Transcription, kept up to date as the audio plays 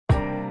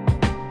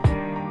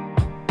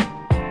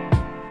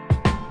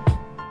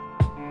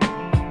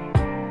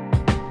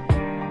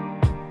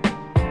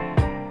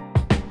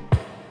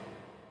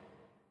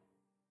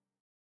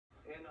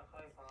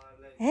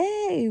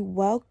Hey,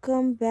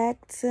 welcome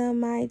back to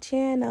my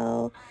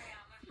channel.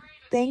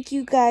 Thank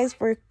you guys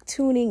for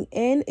tuning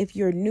in. If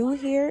you're new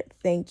here,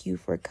 thank you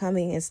for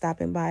coming and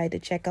stopping by to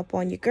check up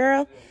on your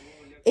girl.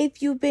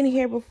 If you've been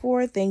here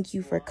before, thank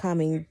you for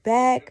coming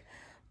back.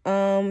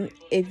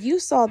 If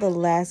you saw the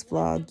last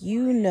vlog,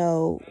 you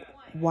know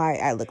why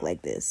I look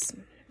like this.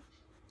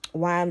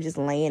 Why I'm just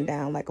laying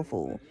down like a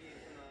fool.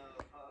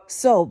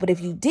 So, but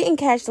if you didn't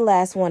catch the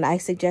last one, I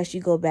suggest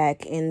you go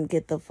back and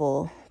get the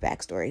full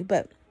backstory.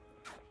 But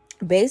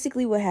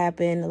basically what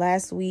happened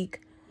last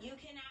week,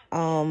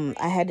 I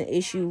had an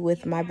issue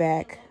with my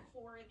back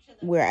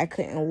where I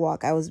couldn't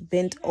walk. I was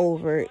bent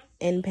over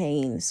in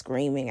pain,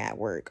 screaming at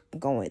work,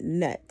 going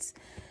nuts.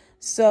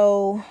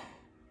 So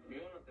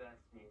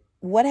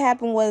what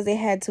happened was they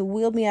had to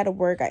wheel me out of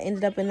work. I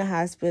ended up in the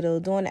hospital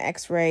doing an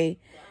x-ray.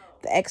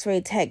 The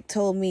x-ray tech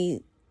told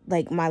me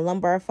like my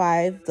lumbar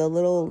 5, the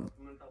little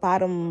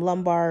bottom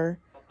lumbar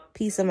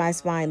piece of my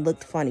spine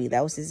looked funny.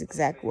 That was his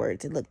exact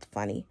words. It looked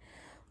funny.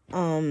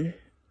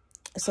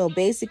 So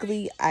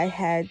basically I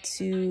had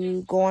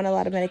to go on a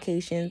lot of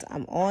medications.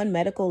 I'm on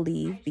medical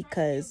leave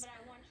because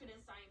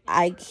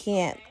I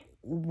can't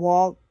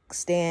walk,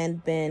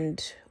 stand,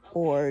 bend,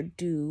 or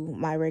do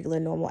my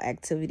regular normal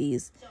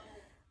activities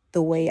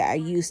the way I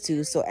used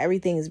to. So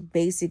everything is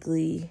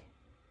basically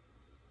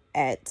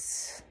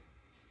at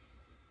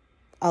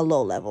a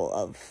low level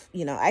of,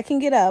 I can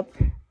get up.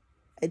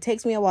 It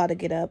takes me a while to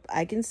get up.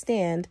 I can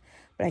stand,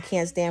 but I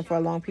can't stand for a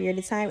long period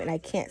of time, and I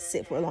can't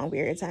sit for a long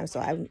period of time. So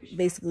I'm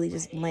basically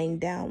just laying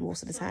down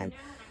most of the time,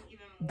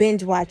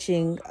 binge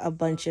watching a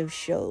bunch of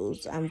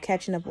shows. I'm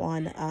catching up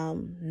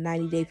on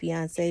 90 Day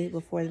Fiance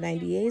Before the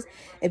 90 Days.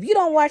 If you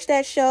don't watch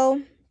that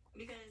show,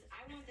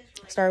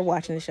 start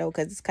watching the show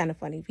because it's kind of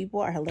funny.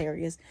 People are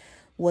hilarious.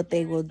 What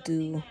they will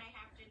do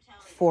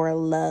for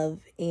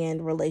love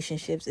and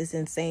relationships is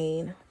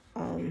insane.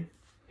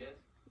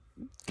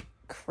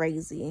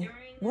 Crazy.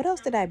 What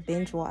else did I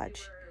binge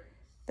watch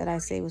that I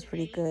say was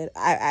pretty good?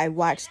 I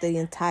watched the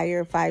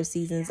entire 5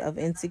 seasons of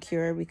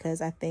Insecure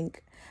because I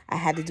think I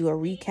had to do a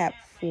recap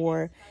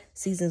for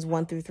seasons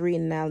 1 through 3,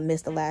 and now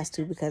missed the last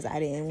 2 because I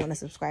didn't want to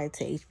subscribe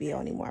to HBO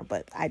anymore,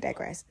 but I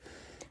digress.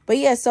 But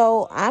yeah,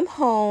 so I'm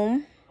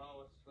home,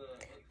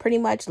 pretty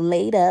much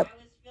laid up.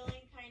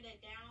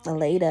 But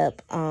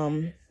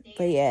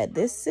yeah,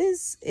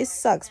 it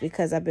sucks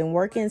because I've been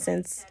working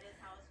since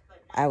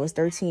I was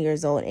 13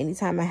 years old.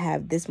 Anytime I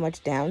have this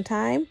much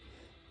downtime,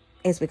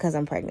 it's because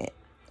I'm pregnant.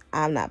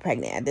 I'm not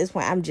pregnant at this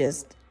point. I'm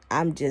just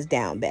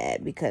down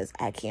bad because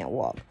I can't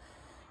walk.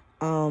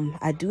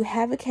 I do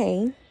have a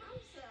cane.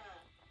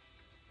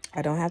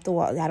 I don't have to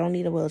walk. I don't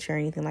need a wheelchair or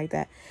anything like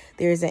that.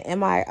 There's an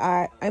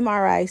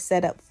MRI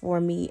set up for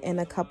me in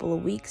a couple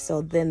of weeks,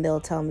 so then they'll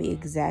tell me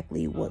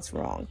exactly what's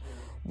wrong.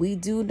 We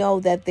do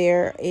know that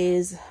there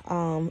is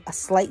a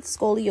slight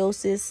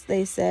scoliosis,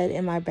 they said,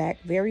 in my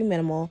back, very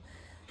minimal.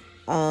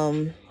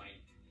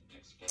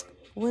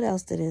 What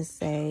else did it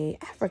say?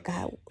 I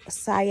forgot.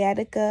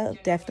 Sciatica,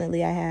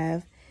 definitely I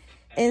have.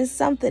 And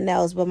something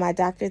else, but my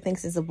doctor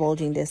thinks it's a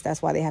bulging disc.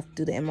 That's why they have to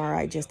do the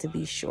MRI, just to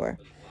be sure.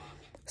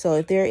 So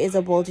if there is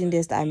a bulging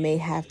disc, I may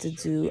have to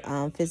do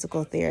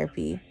physical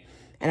therapy.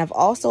 And I've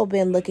also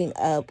been looking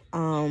up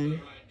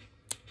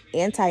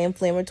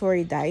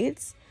anti-inflammatory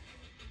diets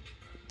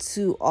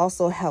to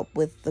also help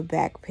with the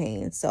back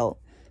pain. So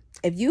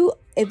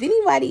if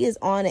anybody is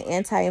on an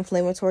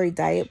anti-inflammatory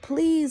diet,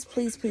 please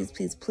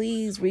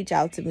reach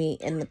out to me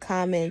in the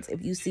comments.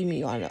 If you see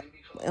me on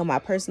my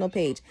personal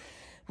page,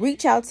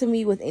 reach out to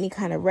me with any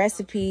kind of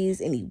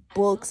recipes, any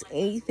books,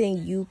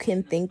 anything you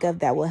can think of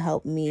that will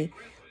help me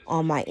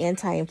on my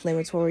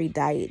anti-inflammatory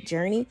diet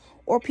journey,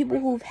 or people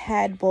who've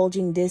had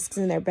bulging discs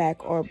in their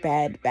back or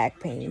bad back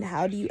pain.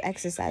 How do you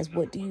exercise?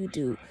 What do you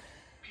do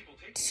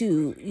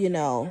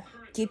to,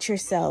 get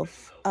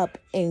yourself up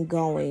and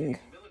going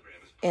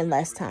in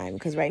less time?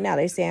 Because right now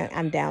they're saying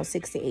I'm down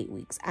 6 to 8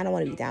 weeks. I don't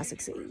want to be down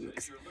 6 to 8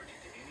 weeks.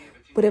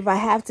 But if I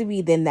have to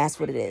be, then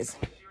that's what it is.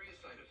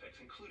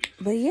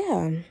 But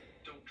yeah.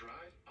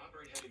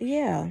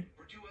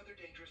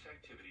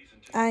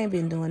 I ain't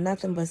been doing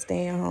nothing but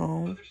staying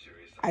home.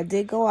 I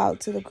did go out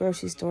to the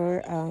grocery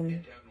store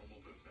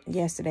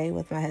yesterday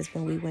with my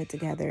husband. We went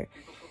together.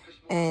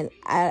 And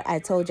I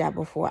told y'all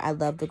before, I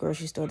love the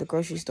grocery store. The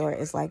grocery store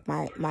is like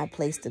my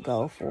place to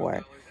go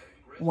for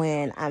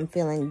when I'm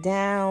feeling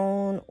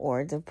down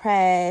or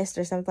depressed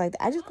or something like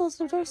that. I just go to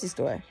the grocery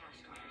store.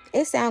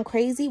 It sounds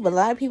crazy, but a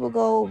lot of people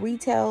go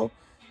retail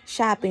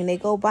shopping. They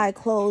go buy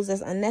clothes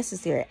that's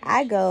unnecessary.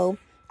 I don't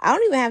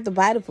even have to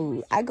buy the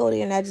food. I go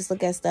there and I just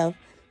look at stuff,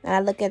 and I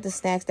look at the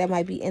snacks that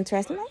might be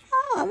interesting. I'm like,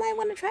 oh, I might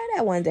want to try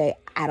that one day.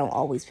 I don't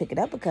always pick it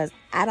up because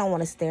I don't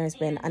want to sit there and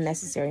spend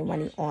unnecessary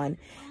money on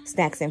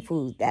snacks and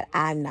food that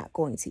I'm not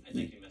going to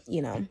eat,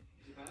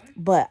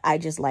 But I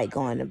just like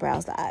going to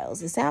browse the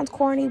aisles. It sounds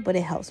corny, but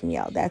it helps me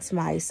out. That's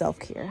my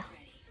self-care.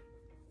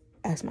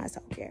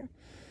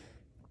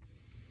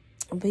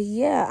 But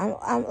yeah,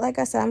 I'm like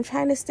I said, I'm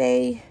trying to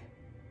stay,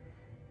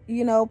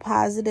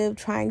 positive,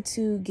 trying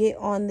to get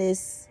on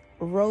this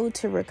road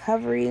to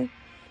recovery.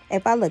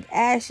 If I look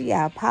ashy,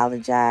 I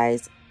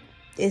apologize.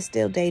 It's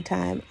still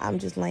daytime. I'm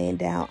just laying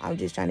down. I'm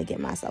just trying to get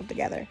myself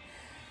together.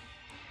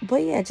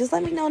 But yeah, just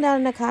let me know down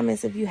in the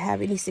comments if you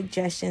have any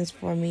suggestions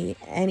for me,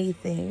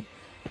 anything.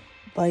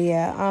 But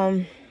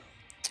yeah,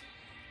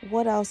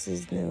 what else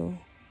is new?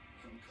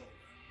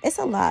 It's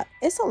a lot.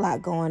 It's a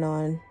lot going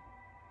on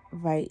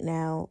right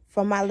now.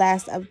 From my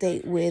last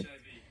update with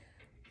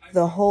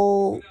the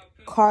whole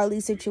Carly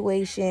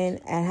situation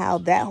and how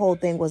that whole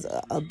thing was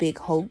a big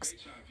hoax.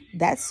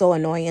 That's so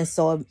annoying and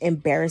so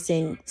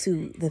embarrassing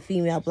to the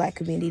female Black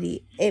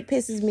community. It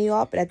pisses me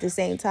off, but at the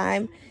same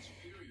time,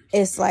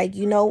 it's like,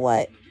 you know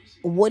what?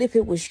 What if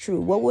it was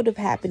true? What would have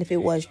happened if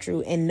it was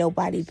true and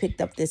nobody picked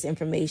up this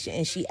information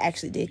and she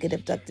actually did get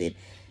abducted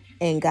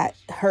and got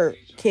hurt,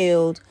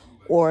 killed,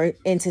 or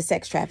into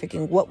sex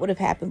trafficking? What would have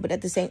happened? But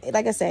at the same,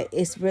 like I said,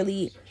 it's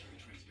really,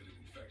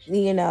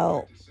 you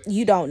know,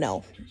 you don't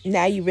know.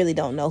 Now you really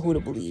don't know who to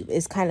believe.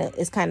 It's kind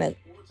of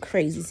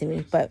crazy to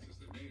me, but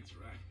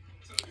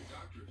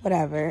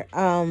whatever.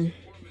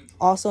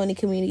 Also in the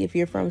community, if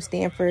you're from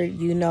Stanford,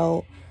 you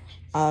know,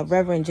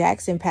 Reverend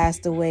Jackson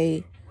passed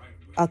away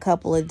a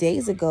couple of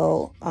days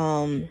ago.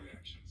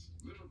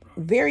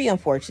 Very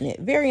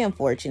unfortunate,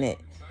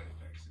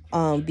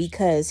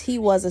 because he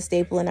was a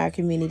staple in our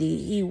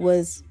community. He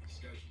was,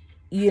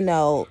 you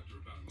know,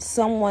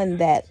 someone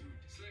that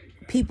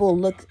people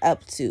looked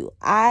up to.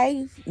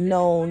 I've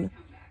known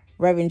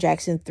Reverend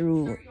Jackson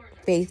through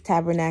Faith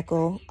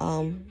Tabernacle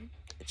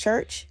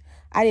Church.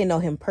 I didn't know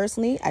him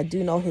personally. I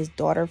do know his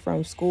daughter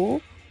from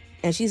school,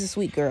 and she's a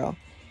sweet girl.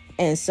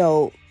 And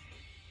so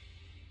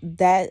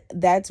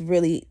that's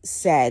really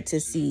sad to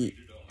see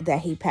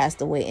that he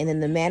passed away, and in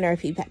the manner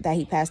that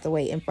he passed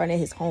away, in front of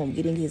his home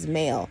getting his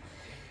mail,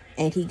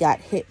 and he got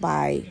hit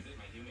by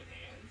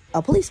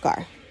a police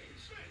car,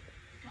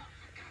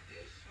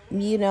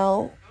 you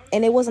know.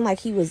 And it wasn't like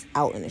he was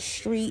out in the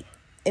street.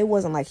 It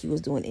wasn't like he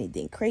was doing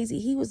anything crazy.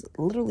 He was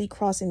literally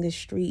crossing the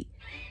street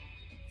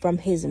from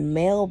his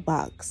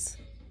mailbox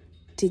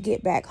to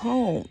get back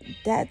home.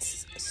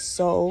 That's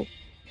so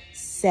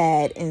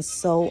sad and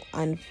so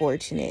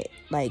unfortunate.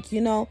 Like,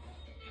 you know,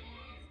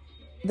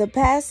 the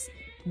past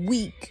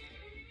week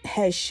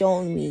has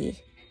shown me,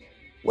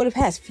 well, the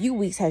past few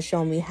weeks has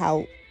shown me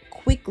how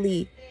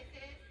quickly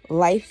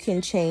life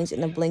can change in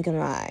the blink of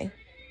an eye.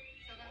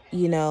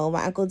 You know,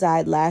 my uncle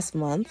died last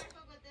month.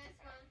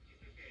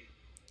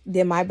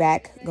 Then my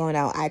back going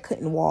out. I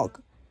couldn't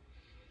walk.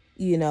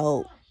 You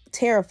know,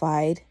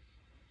 terrified.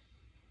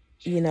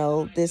 You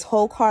know, this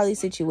whole Carly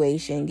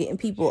situation, getting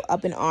people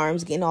up in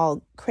arms, getting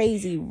all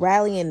crazy,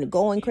 rallying,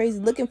 going crazy,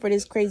 looking for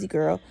this crazy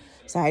girl.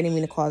 Sorry, I didn't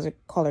mean to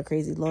call her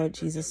crazy. Lord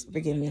Jesus,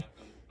 forgive me.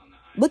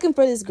 Looking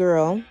for this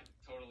girl.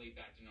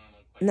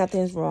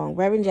 Nothing's wrong.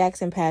 Reverend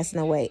Jackson passing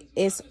away.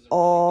 It's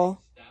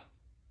all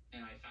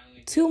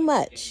too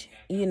much,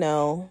 you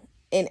know.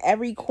 In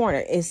every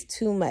corner, it's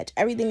too much.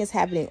 Everything is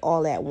happening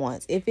all at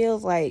once. It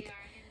feels like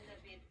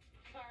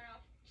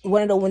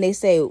when they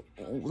say,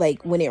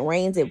 like, when it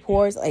rains, it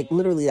pours. Like,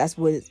 literally, that's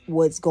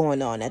what's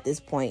going on at this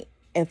point.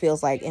 It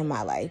feels like in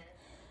my life.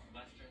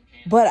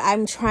 But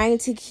I'm trying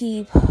to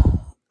keep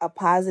a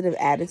positive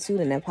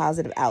attitude and a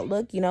positive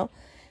outlook, you know,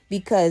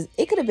 because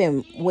it could have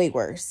been way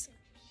worse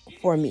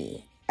for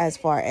me as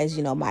far as,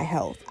 you know, my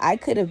health. I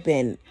could have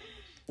been,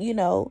 you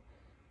know,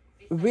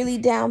 really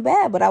down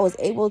bad, but I was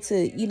able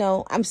to, you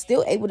know, I'm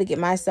still able to get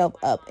myself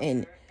up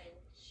and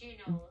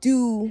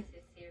do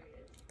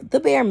the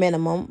bare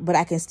minimum, but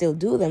I can still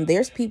do them.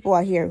 There's people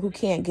out here who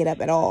can't get up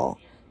at all.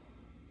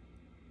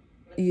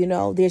 You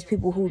know, there's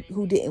people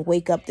who didn't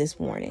wake up this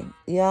morning,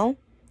 you know?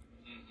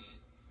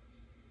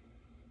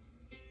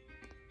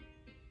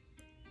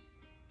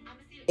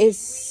 It's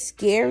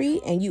scary,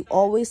 and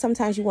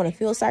sometimes you want to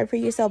feel sorry for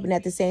yourself, and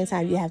at the same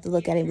time, you have to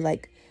look at it and be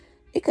like,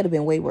 it could have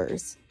been way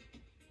worse.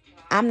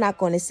 I'm not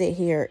going to sit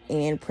here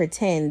and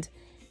pretend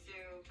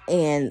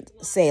and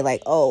say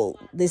like, oh,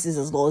 this is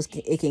as low as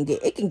it can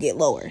get. It can get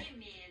lower.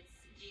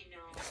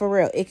 For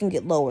real, it can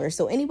get lower.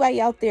 So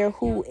anybody out there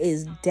who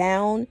is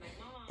down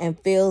and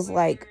feels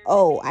like,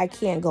 oh, I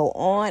can't go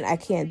on, I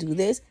can't do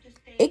this,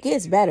 it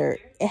gets better.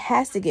 It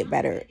has to get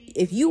better.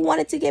 If you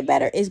want it to get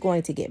better, it's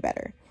going to get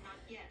better.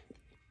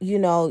 You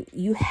know,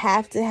 you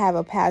have to have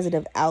a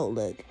positive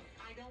outlook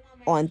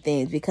on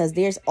things, because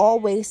there's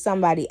always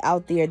somebody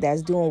out there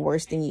that's doing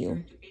worse than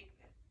you.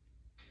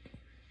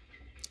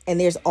 And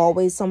there's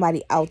always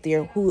somebody out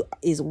there who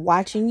is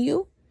watching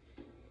you.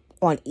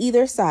 On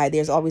either side,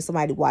 there's always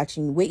somebody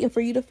watching you, waiting for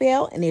you to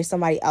fail. And there's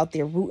somebody out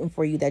there rooting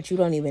for you that you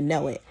don't even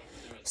know it.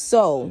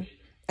 So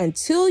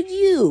until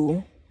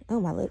you,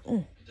 oh, my lip,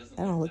 that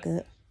don't look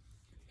good.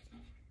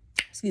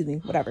 Excuse me,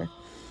 whatever.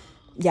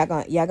 Y'all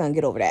gonna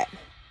get over that.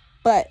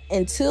 But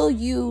until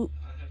you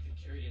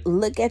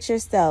look at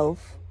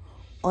yourself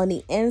on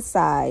the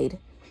inside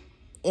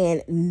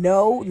and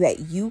know that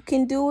you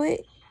can do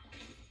it,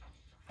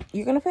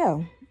 you're going to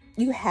fail.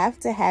 You have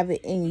to have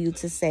it in you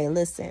to say,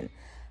 listen,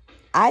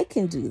 I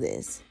can do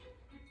this.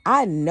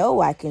 I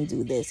know I can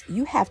do this.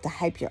 You have to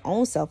hype your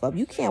own self up.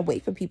 You can't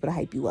wait for people to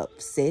hype you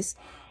up, sis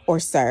or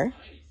sir.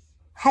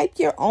 Hype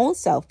your own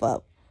self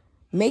up.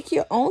 Make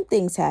your own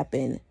things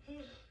happen.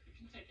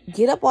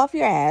 Get up off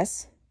your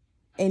ass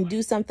and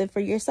do something for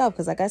yourself.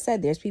 Because like I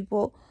said, there's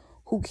people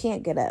who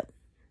can't get up.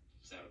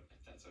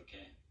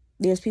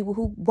 There's people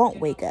who won't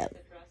wake up.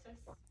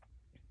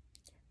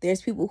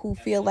 There's people who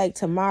feel like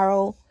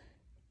tomorrow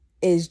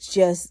is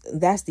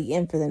that's the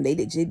end for them. They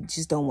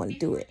just don't want to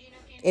do it.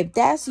 If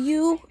that's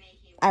you,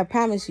 I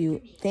promise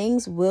you,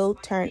 things will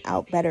turn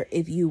out better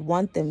if you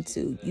want them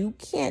to. You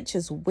can't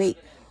just wait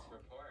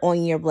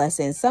on your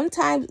blessings.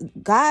 Sometimes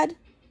God,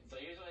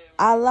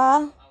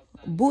 Allah,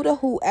 Buddha,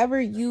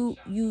 whoever you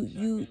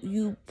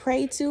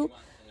pray to,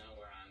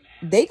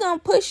 they gonna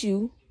push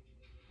you,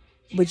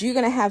 but you're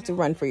gonna have to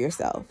run for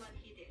yourself.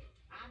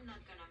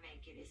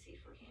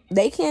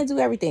 They can't do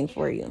everything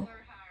for you.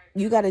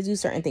 You got to do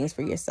certain things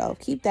for yourself.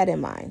 Keep that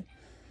in mind.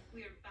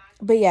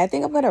 But yeah, I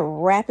think I'm gonna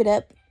wrap it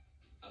up,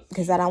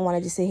 because I don't want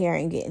to just sit here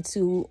and get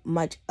into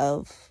much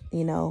of,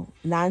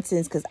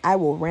 nonsense, because I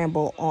will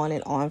ramble on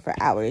and on for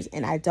hours,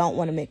 and I don't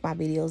want to make my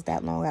videos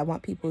that long. I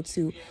want people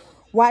to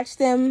watch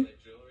them,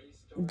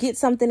 get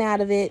something out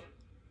of it,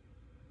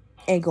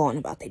 and go on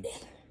about their day.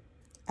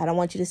 I don't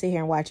want you to sit here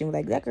and watch and be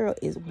like, that girl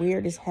is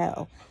weird as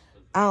hell.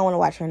 I don't want to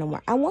watch her no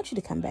more. I want you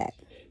to come back.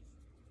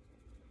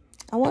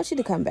 I want you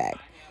to come back.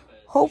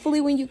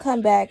 Hopefully when you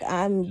come back,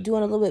 I'm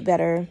doing a little bit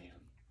better.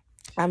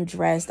 I'm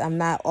dressed. I'm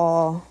not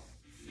all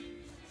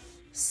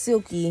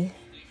silky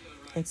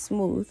and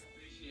smooth.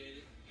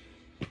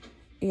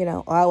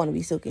 I want to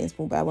be silky and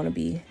smooth, but I want to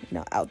be,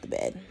 out the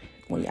bed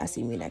when y'all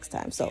see me next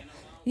time. So,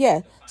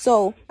 yeah.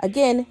 So,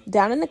 again,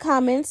 down in the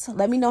comments,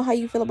 let me know how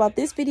you feel about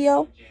this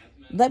video.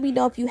 Let me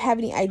know if you have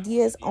any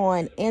ideas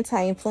on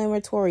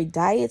anti-inflammatory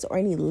diets or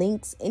any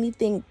links,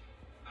 anything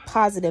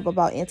positive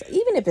about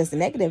even if it's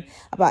negative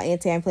about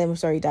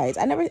anti-inflammatory diets.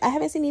 I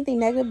haven't seen anything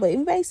negative, but if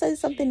anybody says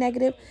something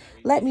negative,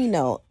 let me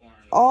know.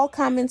 All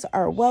comments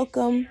are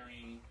welcome.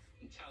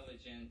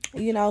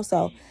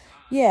 So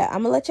yeah,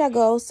 I'm gonna let y'all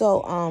go.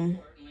 So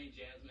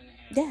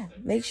yeah,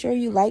 make sure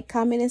you like,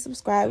 comment, and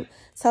subscribe.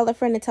 Tell a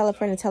friend and tell a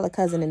friend and tell a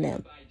cousin and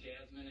them.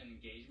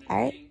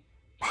 All right.